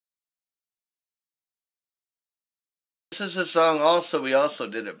This is a song we also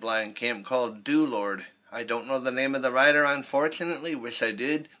did at Blind Camp called Do Lord. I don't know the name of the writer, unfortunately. Wish I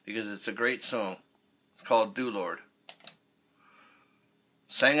did, because it's a great song. It's called Do Lord.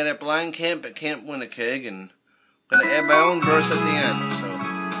 Sang it at Blind Camp at Camp Winnipeg, and I'm going to add my own verse at the end. So,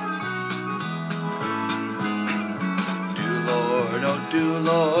 do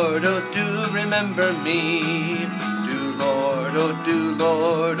Lord, oh do remember me. Do Lord, oh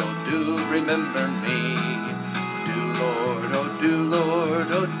do remember me. Do Lord,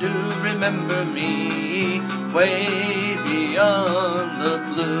 oh do remember me. Way beyond the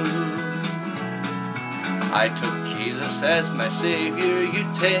blue. I took Jesus as my Savior, you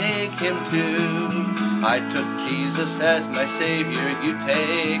take him too. I took Jesus as my Savior, you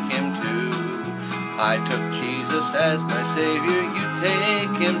take him too. I took Jesus as my Savior, you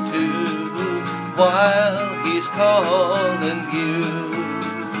take him too. While he's calling you.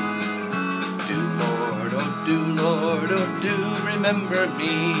 Do Lord, oh do remember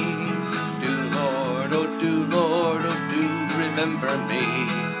me. Do Lord, oh do remember me.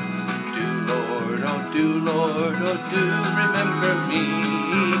 Do Lord, oh do remember me.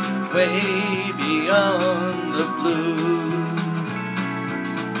 Way beyond the blue.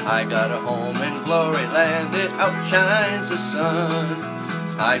 I got a home in glory land, it outshines the sun.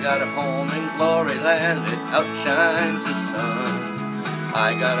 I got a home in glory land, it outshines the sun.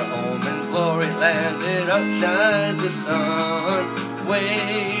 I got a home in glory land, it outshines the sun.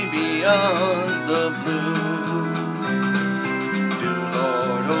 Way beyond the blue.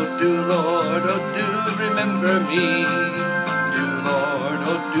 Do Lord, oh do remember me. Do Lord,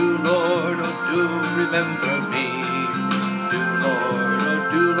 oh do remember me. Do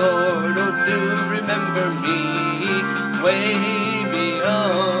Lord, oh do remember me. Way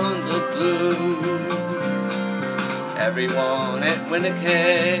beyond the blue. Everyone at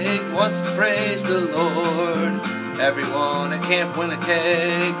Winnipeg wants to praise the Lord. Everyone at Camp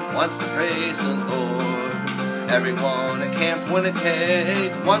Winnipeg wants to praise the Lord. Everyone at Camp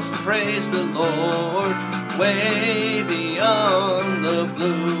Winnipeg wants to praise the Lord. Way beyond the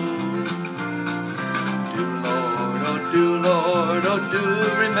blue. Do Lord, oh do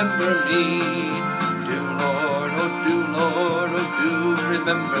remember me. Do Lord, oh do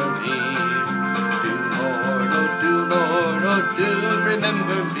remember me. Do Lord, oh do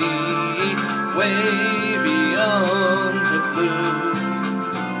remember me. Way beyond the blue.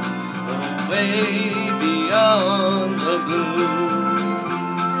 Oh, way beyond